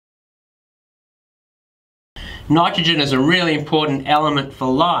Nitrogen is a really important element for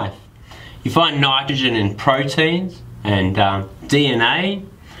life. You find nitrogen in proteins and DNA,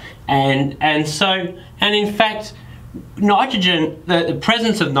 and in fact, nitrogen, the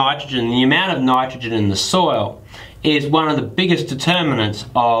presence of nitrogen, the amount of nitrogen in the soil, is one of the biggest determinants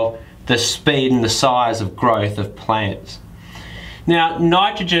of the speed and the size of growth of plants. Now,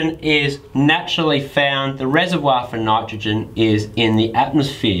 nitrogen is naturally found, the reservoir for nitrogen is in the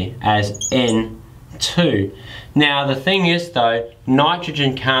atmosphere as N2. Now, the thing is though,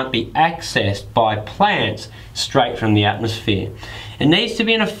 nitrogen can't be accessed by plants straight from the atmosphere. It needs to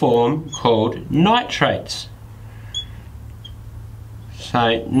be in a form called nitrates.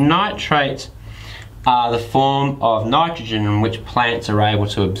 So, nitrates are the form of nitrogen in which plants are able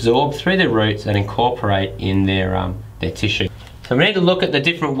to absorb through their roots and incorporate in their tissue. So we need to look at the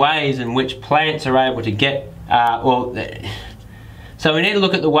different ways in which plants are able to get, so we need to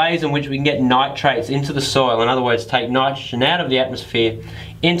look at the ways in which we can get nitrates into the soil. In other words, take nitrogen out of the atmosphere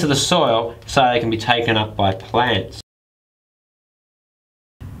into the soil so they can be taken up by plants.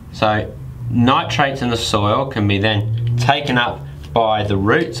 So nitrates in the soil can be then taken up by the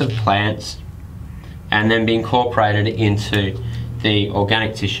roots of plants and then be incorporated into the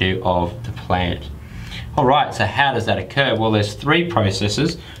organic tissue of the plant. Alright, so how does that occur? Well, there's three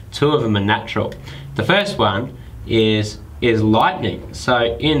processes. Two of them are natural. The first one is lightning.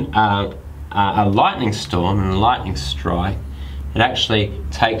 So in a lightning storm and a lightning strike, it actually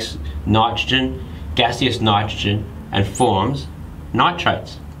takes nitrogen, gaseous nitrogen, and forms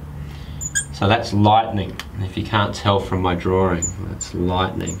nitrates. So that's lightning. If you can't tell from my drawing, that's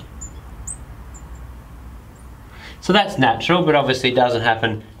lightning. So that's natural, but obviously it doesn't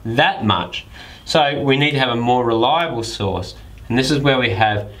happen that much. So we need to have a more reliable source, and this is where we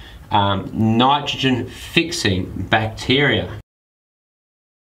have nitrogen fixing bacteria.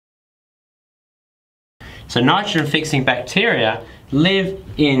 So nitrogen fixing bacteria live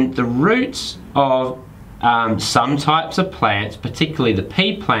in the roots of some types of plants, particularly the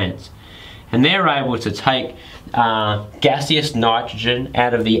pea plants, and they're able to take gaseous nitrogen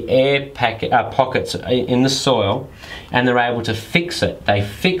out of the air pockets in the soil, and they're able to fix it. They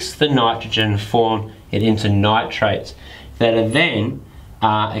fix the nitrogen, form it into nitrates that are then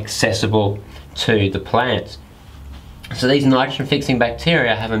accessible to the plants. So these nitrogen fixing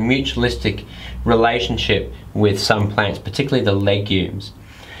bacteria have a mutualistic relationship with some plants, particularly the legumes.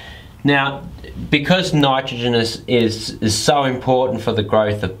 Now, because nitrogen is so important for the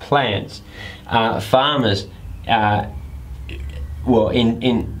growth of plants, farmers, well, in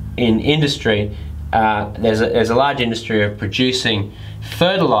industry, there's a large industry of producing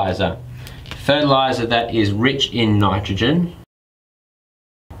fertilizer that is rich in nitrogen,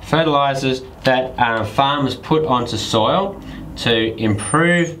 fertilizers that farmers put onto soil to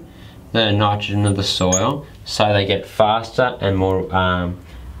improve the nitrogen of the soil, so they get faster and more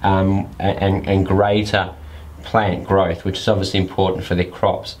and greater plant growth, which is obviously important for their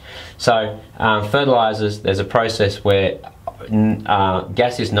crops. So fertilizers, there's a process where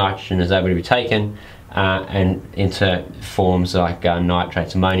gaseous nitrogen is able to be taken and into forms like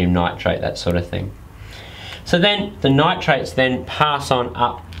nitrates, ammonium nitrate, that sort of thing. So then the nitrates then pass on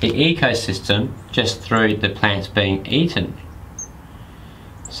up the ecosystem just through the plants being eaten.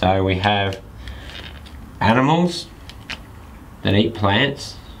 So we have animals that eat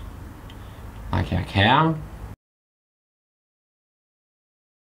plants, like our cow.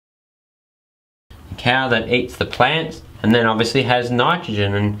 A cow that eats the plants and then obviously has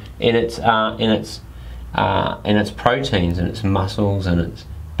nitrogen in its proteins and its muscles and its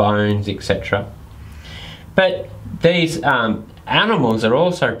bones, etc. But these animals are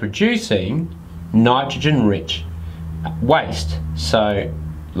also producing nitrogen-rich waste, so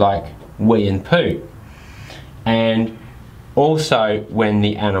like wee and poo. And also when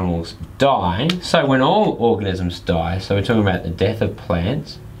the animals die, so when all organisms die, so we're talking about the death of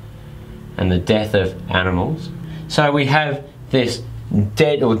plants and the death of animals, so we have this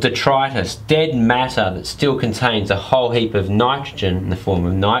dead or detritus, dead matter that still contains a whole heap of nitrogen in the form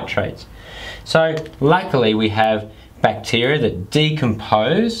of nitrates. So luckily we have bacteria that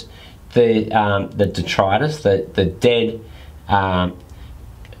decompose the detritus, the dead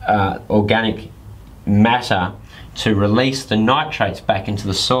organic matter, to release the nitrates back into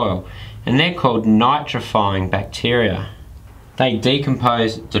the soil, and they're called nitrifying bacteria. They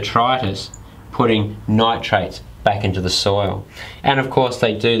decompose detritus, putting nitrates back into the soil. And of course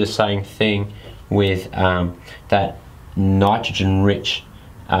they do the same thing with that nitrogen-rich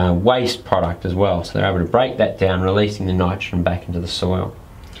waste product as well. So they're able to break that down, releasing the nitrogen back into the soil.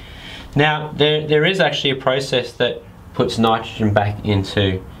 Now there is actually a process that puts nitrogen back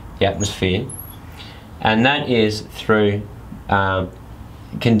into the atmosphere, and that is through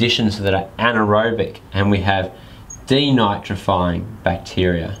conditions that are anaerobic, and we have denitrifying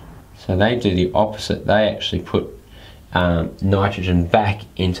bacteria. So they do the opposite. They actually put nitrogen back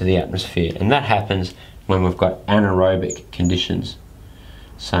into the atmosphere, and that happens when we've got anaerobic conditions.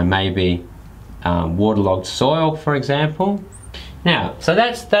 So maybe waterlogged soil, for example. Now, so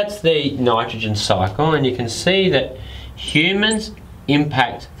that's the nitrogen cycle, and you can see that humans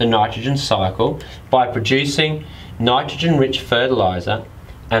impact the nitrogen cycle by producing nitrogen-rich fertilizer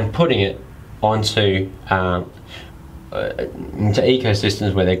and putting it onto into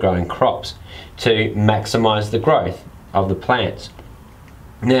ecosystems where they're growing crops to maximize the growth of the plants.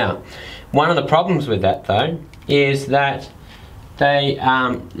 Now, one of the problems with that though is that they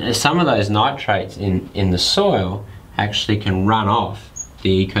some of those nitrates in the soil actually can run off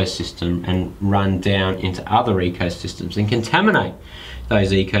the ecosystem and run down into other ecosystems and contaminate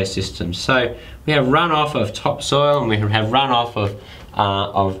those ecosystems. So we have runoff of topsoil, and we have runoff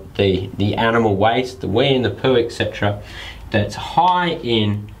of the animal waste, the wee and the poo, etc., that's high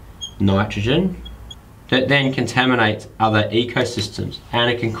in nitrogen, that then contaminates other ecosystems, and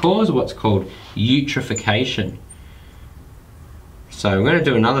it can cause what's called eutrophication. So we're going to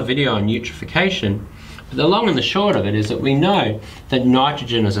do another video on eutrophication, but the long and the short of it is that we know that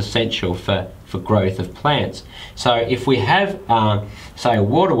nitrogen is essential for growth of plants. So if we have, say, a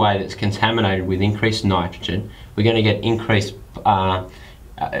waterway that's contaminated with increased nitrogen, we're going to get increased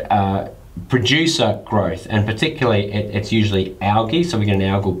producer growth, and particularly it's usually algae, so we get an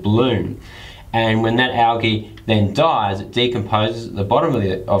algal bloom. And when that algae then dies, it decomposes at the bottom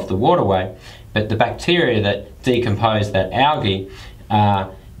of the waterway, but the bacteria that decompose that algae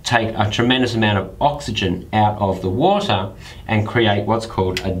take a tremendous amount of oxygen out of the water and create what's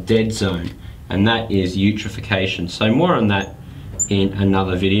called a dead zone, and that is eutrophication. So more on that in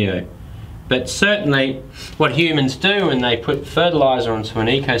another video. But certainly what humans do when they put fertilizer onto an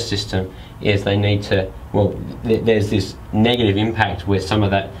ecosystem is they need to, well, there's this negative impact where some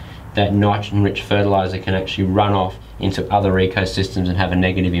of that nitrogen-rich fertilizer can actually run off into other ecosystems and have a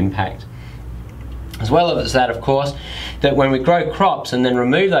negative impact. As well as that, of course, that when we grow crops and then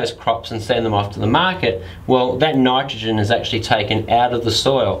remove those crops and send them off to the market, well, that nitrogen is actually taken out of the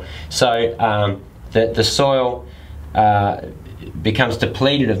soil. So the soil becomes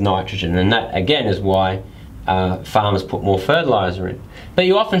depleted of nitrogen, and that again is why farmers put more fertilizer in. But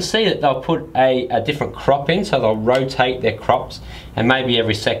you often see that they'll put a different crop in, so they'll rotate their crops, and maybe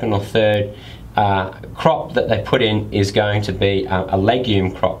every second or third crop that they put in is going to be a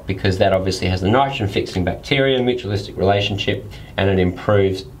legume crop, because that obviously has the nitrogen fixing bacteria, mutualistic relationship, and it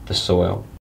improves the soil.